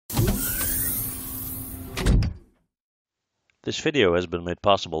This video has been made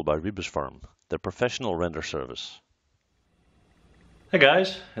possible by Rebusform, the professional render service. Hey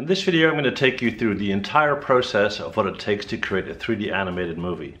guys, in this video I'm going to take you through the entire process of what it takes to create a 3D animated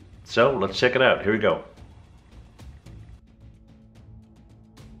movie. So let's check it out, here we go.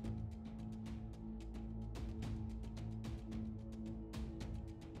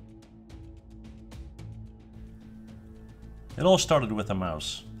 It all started with a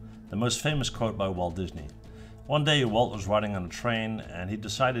mouse, the most famous quote by Walt Disney. One day Walt was riding on a train and he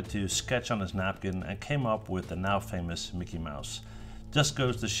decided to sketch on his napkin and came up with the now famous Mickey Mouse. Just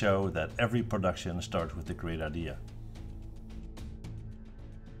goes to show that every production starts with a great idea.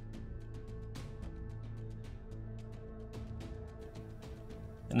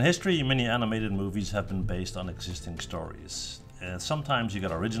 In history, many animated movies have been based on existing stories. Sometimes you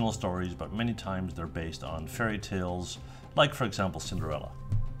get original stories, but many times they're based on fairy tales, like for example Cinderella.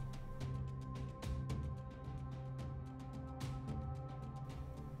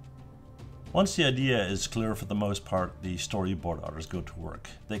 Once the idea is clear, for the most part, the storyboard artists go to work.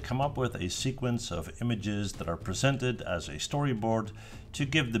 They come up with a sequence of images that are presented as a storyboard to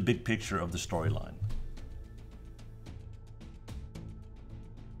give the big picture of the storyline.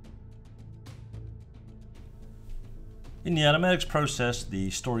 In the animatics process, the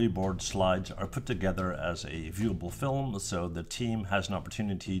storyboard slides are put together as a viewable film, so the team has an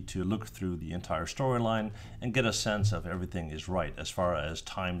opportunity to look through the entire storyline and get a sense of everything is right as far as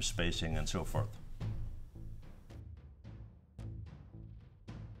time, spacing, and so forth.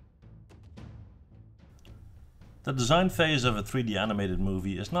 The design phase of a 3D animated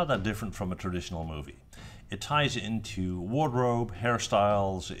movie is not that different from a traditional movie. It ties into wardrobe,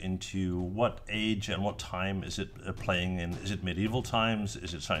 hairstyles, into what age and what time is it playing in. Is it medieval times?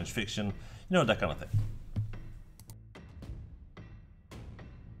 Is it science fiction? You know, that kind of thing.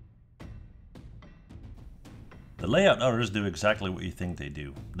 The layout artists do exactly what you think they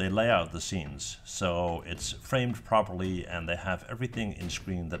do. They lay out the scenes, so it's framed properly and they have everything in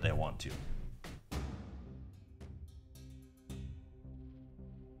screen that they want to.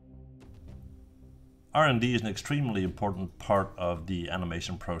 R&D is an extremely important part of the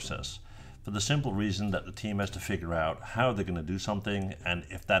animation process, for the simple reason that the team has to figure out how they're going to do something and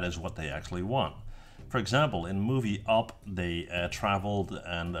if that is what they actually want. For example, in movie Up, they traveled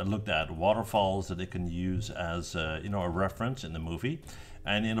and looked at waterfalls that they can use as a reference in the movie.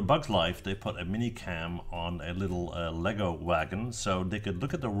 And in A Bug's Life, they put a mini cam on a little Lego wagon so they could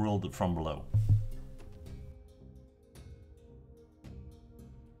look at the world from below.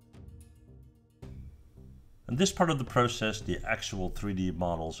 In this part of the process, the actual 3D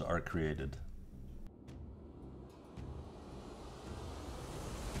models are created.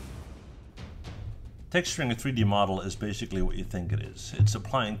 Texturing a 3D model is basically what you think it is. It's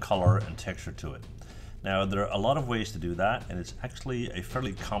applying color and texture to it. Now, there are a lot of ways to do that, and it's actually a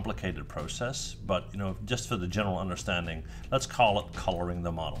fairly complicated process, but just for the general understanding, let's call it coloring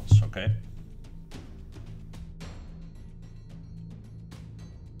the models, okay?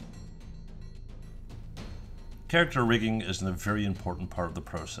 Character rigging is a very important part of the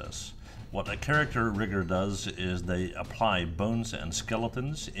process. What a character rigger does is they apply bones and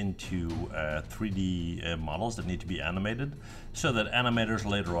skeletons into 3D models that need to be animated, so that animators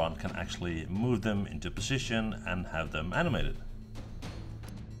later on can actually move them into position and have them animated.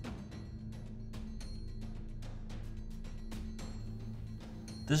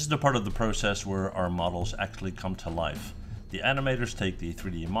 This is the part of the process where our models actually come to life. The animators take the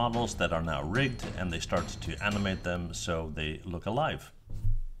 3D models that are now rigged and they start to animate them so they look alive.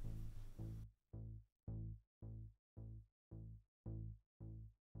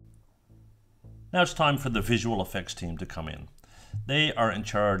 Now it's time for the visual effects team to come in. They are in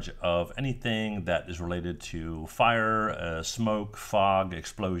charge of anything that is related to fire, smoke, fog,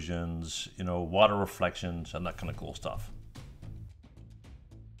 explosions, water reflections, and that kind of cool stuff.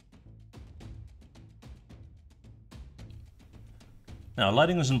 Now,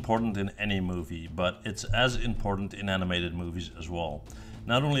 lighting is important in any movie, but it's as important in animated movies as well.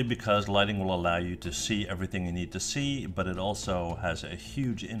 Not only because lighting will allow you to see everything you need to see, but it also has a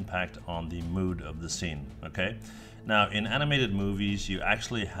huge impact on the mood of the scene, okay? Now, in animated movies, you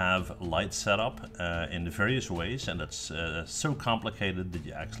actually have light setup in various ways, and it's so complicated that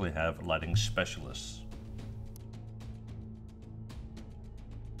you actually have lighting specialists.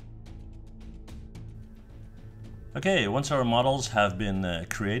 Okay, once our models have been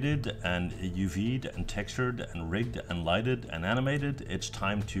created and UV'd and textured and rigged and lighted and animated, it's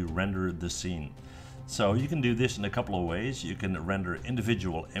time to render the scene. So you can do this in a couple of ways. You can render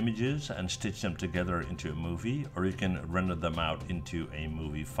individual images and stitch them together into a movie, or you can render them out into a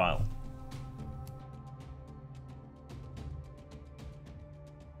movie file.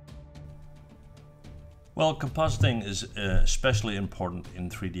 Well, compositing is especially important in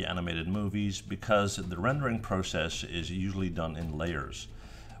 3D animated movies because the rendering process is usually done in layers.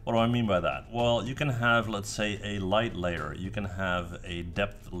 What do I mean by that? Well, you can have, let's say, a light layer, you can have a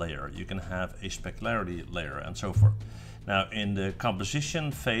depth layer, you can have a specularity layer, and so forth. Now, in the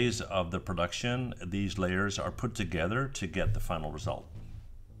composition phase of the production, these layers are put together to get the final result.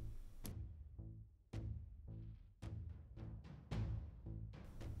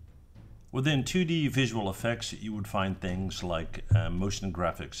 Within 2D visual effects, you would find things like motion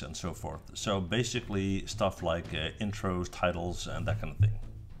graphics and so forth. So basically stuff like intros, titles, and that kind of thing.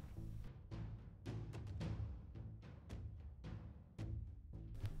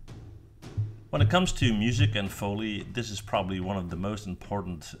 When it comes to music and Foley, this is probably one of the most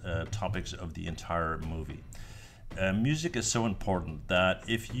important topics of the entire movie. Music is so important that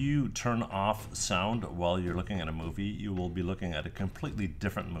if you turn off sound while you're looking at a movie, you will be looking at a completely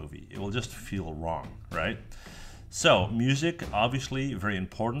different movie. It will just feel wrong, right? So music, obviously very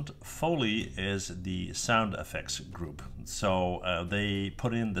important. Foley is the sound effects group. So they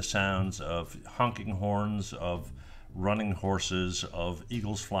put in the sounds of honking horns, of running horses, of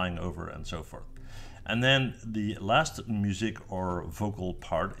eagles flying over, and so forth. And then the last music or vocal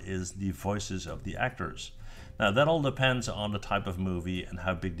part is the voices of the actors. Now that all depends on the type of movie and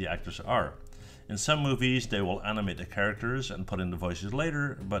how big the actors are. In some movies they will animate the characters and put in the voices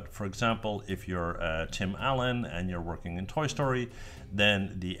later, but for example if you're Tim Allen and you're working in Toy Story,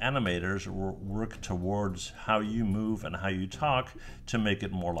 then the animators will work towards how you move and how you talk to make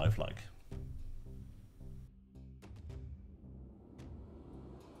it more lifelike.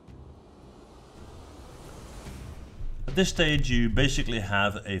 At this stage, you basically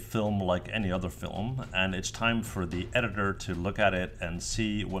have a film like any other film, and it's time for the editor to look at it and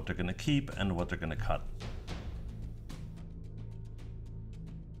see what they're going to keep and what they're going to cut.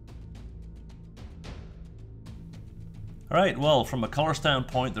 Alright, well, from a color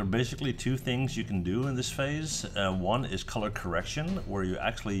standpoint, there are basically two things you can do in this phase. One is color correction, where you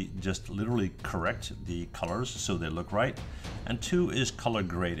actually just literally correct the colors so they look right. And two is color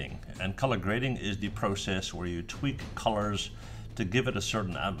grading. And color grading is the process where you tweak colors to give it a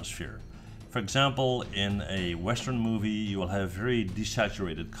certain atmosphere. For example, in a Western movie, you will have very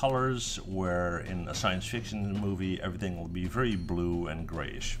desaturated colors, where in a science fiction movie, everything will be very blue and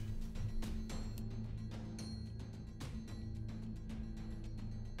grayish.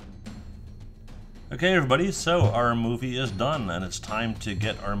 Okay everybody, so our movie is done and it's time to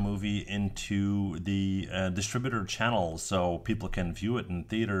get our movie into the distributor channel so people can view it in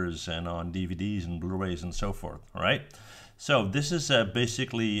theaters and on DVDs and Blu-rays and so forth, alright? So this is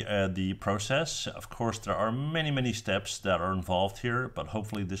basically the process. Of course there are many steps that are involved here, but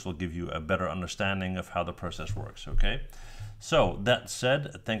hopefully this will give you a better understanding of how the process works, okay? So that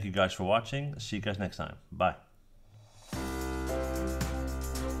said, thank you guys for watching. See you guys next time. Bye.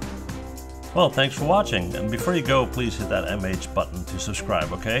 Well, thanks for watching, and before you go, please hit that MH button to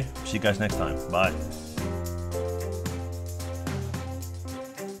subscribe, okay? See you guys next time. Bye.